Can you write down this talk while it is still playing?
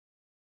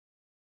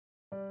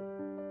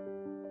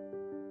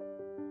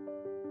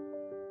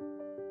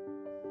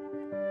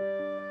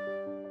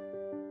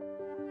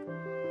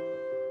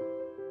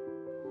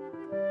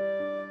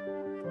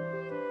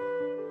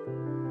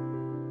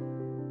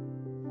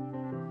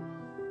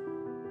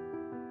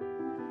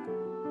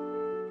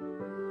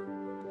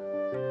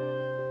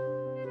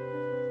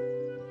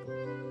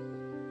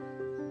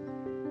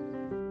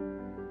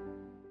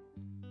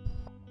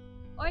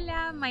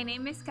Hola, my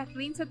name is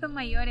Kathleen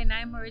Sotomayor and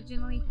I'm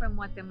originally from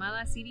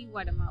Guatemala City,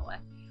 Guatemala.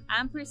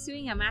 I'm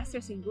pursuing a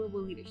master's in global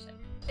leadership.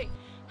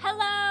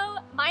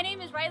 Hello, my name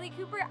is Riley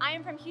Cooper. I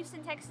am from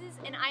Houston, Texas,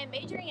 and I am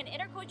majoring in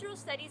intercultural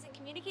studies and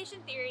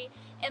communication theory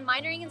and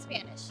minoring in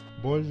Spanish.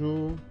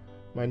 Bonjour,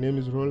 my name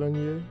is Roland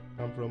Ye.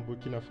 I'm from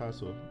Burkina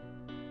Faso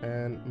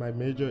and my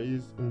major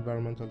is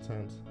environmental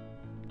science.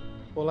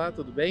 Olá,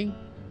 tudo bem?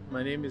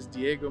 My name is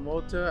Diego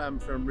Mota. I'm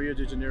from Rio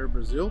de Janeiro,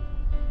 Brazil,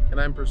 and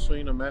I'm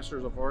pursuing a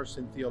Master's of Arts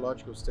in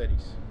Theological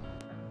Studies.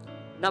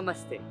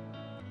 Namaste.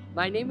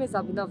 My name is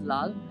Abhinav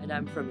Lal and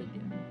I'm from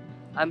India.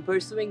 I'm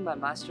pursuing my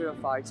Master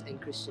of Arts in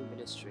Christian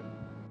Ministry.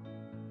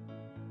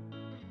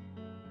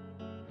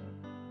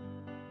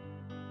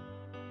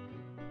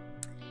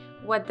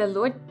 What the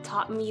Lord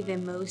taught me the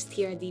most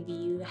here at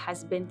DBU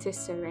has been to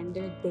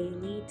surrender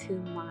daily to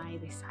my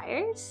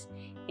desires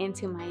and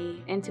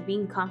to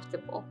being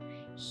comfortable.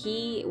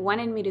 He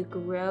wanted me to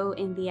grow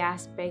in the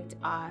aspect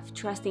of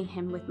trusting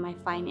Him with my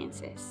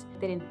finances.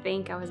 Didn't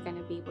think I was going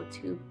to be able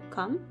to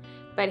come,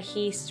 but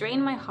He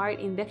strained my heart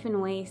in different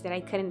ways that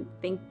I couldn't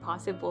think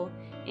possible,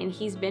 and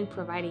He's been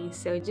providing.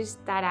 So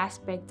just that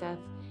aspect of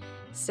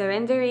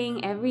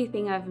surrendering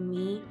everything of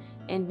me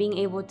and being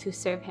able to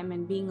serve Him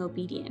and being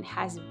obedient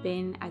has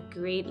been a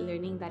great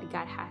learning that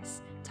God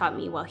has taught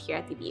me while here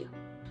at DBU.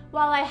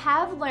 While I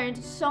have learned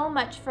so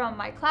much from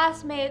my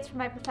classmates, from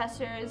my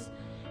professors,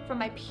 from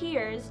my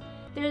peers,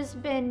 there's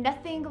been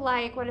nothing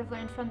like what I've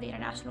learned from the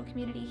international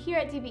community here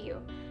at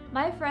DBU.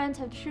 My friends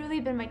have truly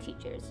been my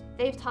teachers.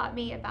 They've taught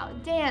me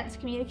about dance,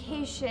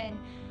 communication,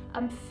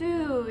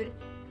 food,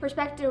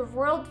 perspective,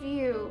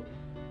 worldview,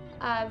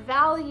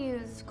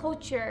 values,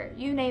 culture,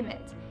 you name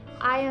it.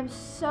 I am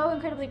so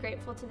incredibly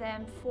grateful to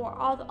them for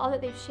all that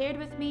they've shared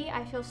with me.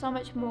 I feel so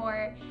much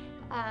more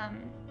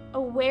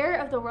aware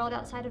of the world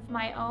outside of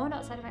my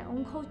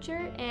own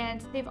culture,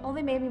 and they've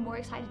only made me more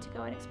excited to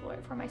go and explore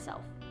it for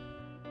myself.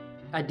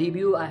 At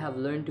DBU, I have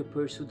learned to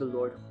pursue the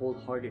Lord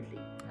wholeheartedly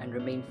and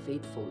remain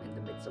faithful in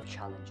the midst of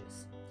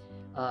challenges.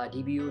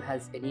 DBU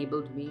has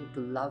enabled me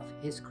to love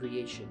His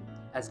creation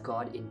as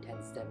God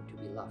intends them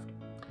to be loved.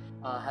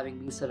 Having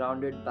been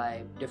surrounded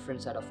by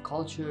different set of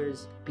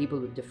cultures, people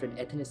with different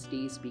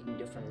ethnicities, speaking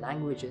different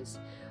languages,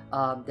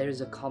 there is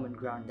a common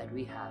ground that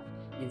we have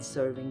in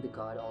serving the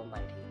God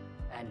Almighty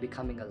and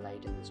becoming a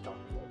light in this dark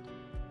world.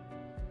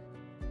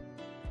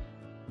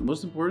 The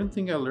most important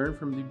thing I learned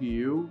from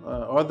DBU,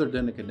 other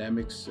than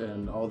academics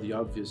and all the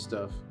obvious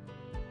stuff,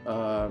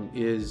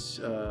 is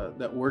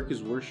that work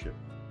is worship.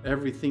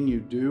 Everything you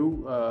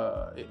do,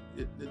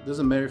 it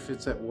doesn't matter if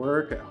it's at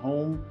work, at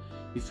home,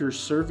 if you're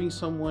serving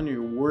someone,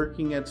 you're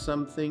working at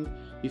something,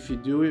 if you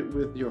do it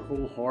with your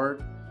whole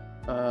heart,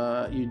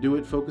 you do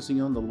it focusing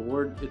on the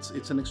Lord,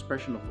 it's an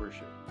expression of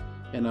worship.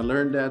 And I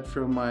learned that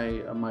from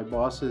my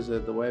bosses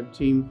at the web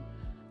team.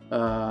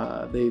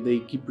 They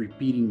keep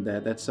repeating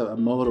that. That's a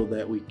motto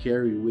that we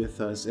carry with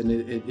us, and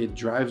it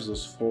drives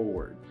us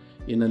forward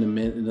in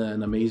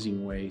an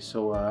amazing way.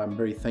 So I'm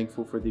very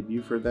thankful for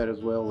DBU for that as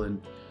well.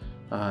 And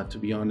to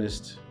be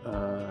honest,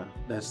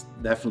 that's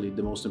definitely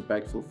the most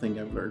impactful thing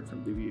I've learned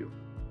from DBU.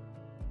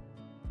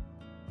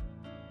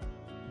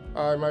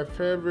 My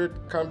favorite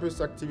campus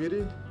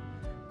activity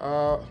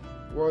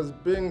was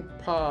being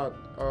part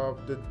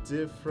of the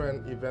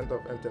different events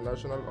of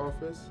International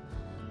Office.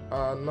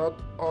 Not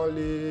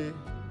only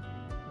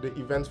the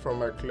events from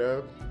my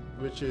club,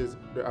 which is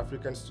the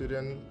African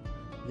Student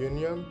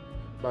Union,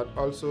 but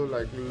also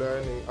like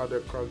learning other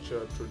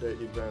culture through the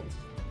events.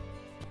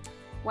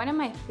 One of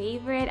my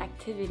favorite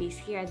activities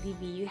here at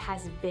DBU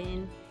has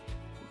been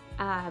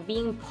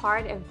being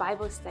part of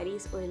Bible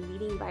studies or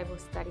leading Bible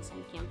studies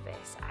on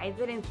campus. I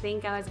didn't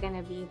think I was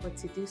going to be able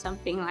to do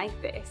something like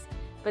this,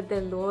 but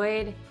the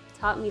Lord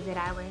taught me that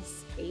I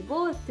was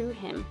able through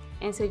Him.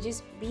 And so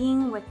just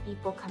being with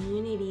people,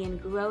 community, and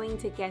growing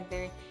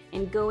together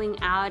and going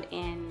out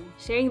and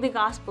sharing the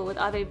gospel with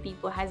other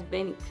people has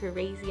been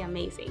crazy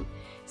amazing.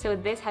 So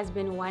this has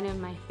been one of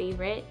my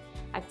favorite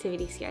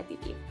activities here at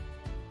DBU.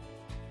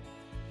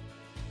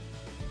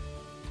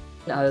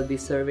 I will be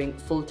serving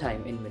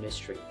full-time in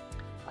ministry.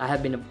 I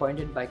have been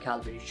appointed by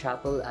Calvary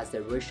Chapel as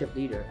their worship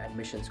leader and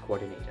missions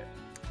coordinator.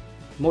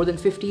 More than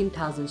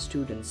 15,000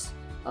 students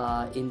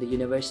in the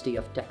University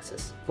of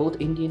Texas,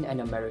 both Indian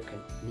and American,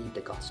 need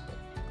the gospel.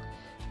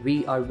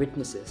 We are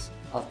witnesses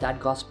of that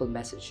gospel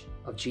message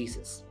of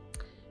Jesus.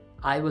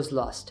 I was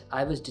lost,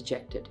 I was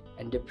dejected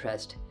and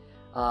depressed,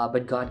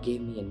 but God gave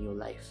me a new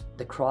life.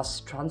 The cross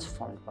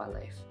transformed my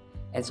life.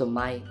 And so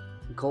my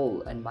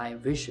goal and my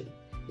vision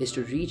is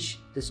to reach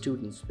the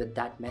students with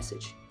that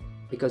message,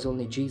 because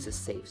only Jesus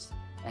saves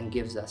and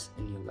gives us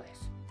a new life.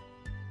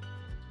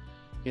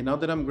 Okay, now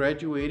that I'm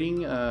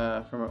graduating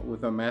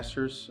with a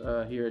master's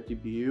here at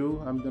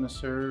DBU, I'm going to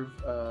serve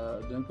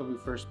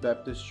Duncanville First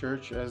Baptist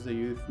Church as the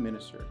youth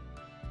minister.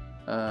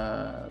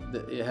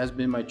 It has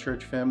been my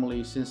church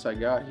family since I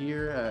got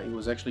here. It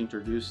was actually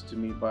introduced to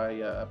me by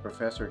a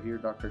professor here,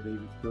 Dr.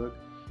 David Cook.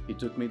 He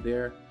took me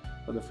there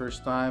for the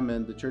first time,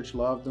 and the church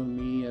loved on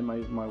me and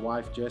my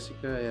wife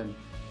Jessica,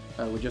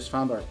 and we just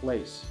found our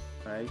place.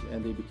 right?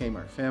 And they became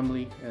our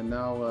family, and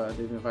now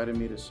they've invited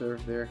me to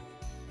serve there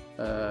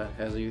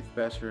as a youth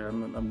pastor.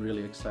 I'm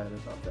really excited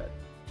about that.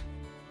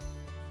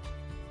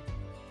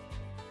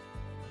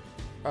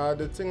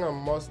 The thing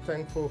I'm most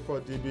thankful for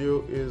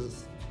DBU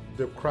is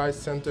the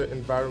Christ-centered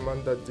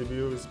environment that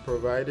DBU is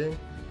providing,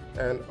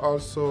 and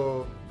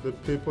also the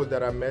people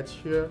that I met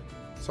here,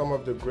 some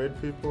of the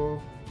great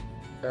people,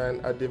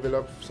 and I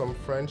developed some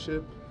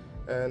friendship,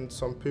 and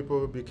some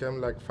people became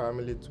like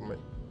family to me.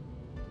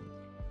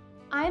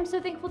 I am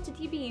so thankful to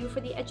DBU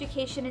for the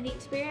education and the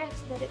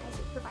experience that it has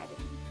provided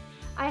me.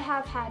 I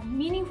have had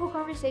meaningful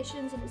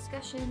conversations and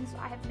discussions,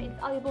 I have made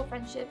valuable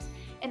friendships,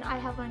 and I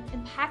have learned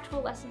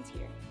impactful lessons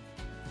here.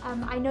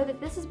 I know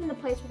that this has been the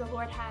place where the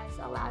Lord has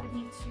allowed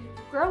me to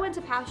grow into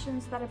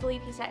passions that I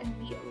believe He set in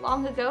me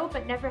long ago,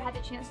 but never had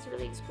the chance to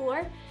really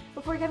explore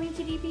before coming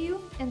to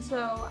DBU. And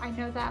so I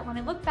know that when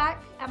I look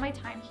back at my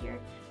time here,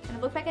 and I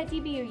look back at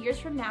DBU years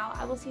from now,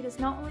 I will see it as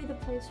not only the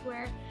place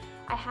where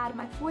I had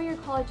my 4-year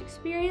college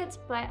experience,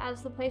 but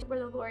as the place where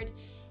the Lord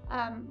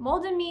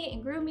molded me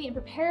and grew me and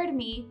prepared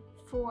me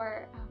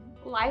for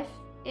life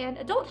and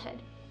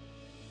adulthood.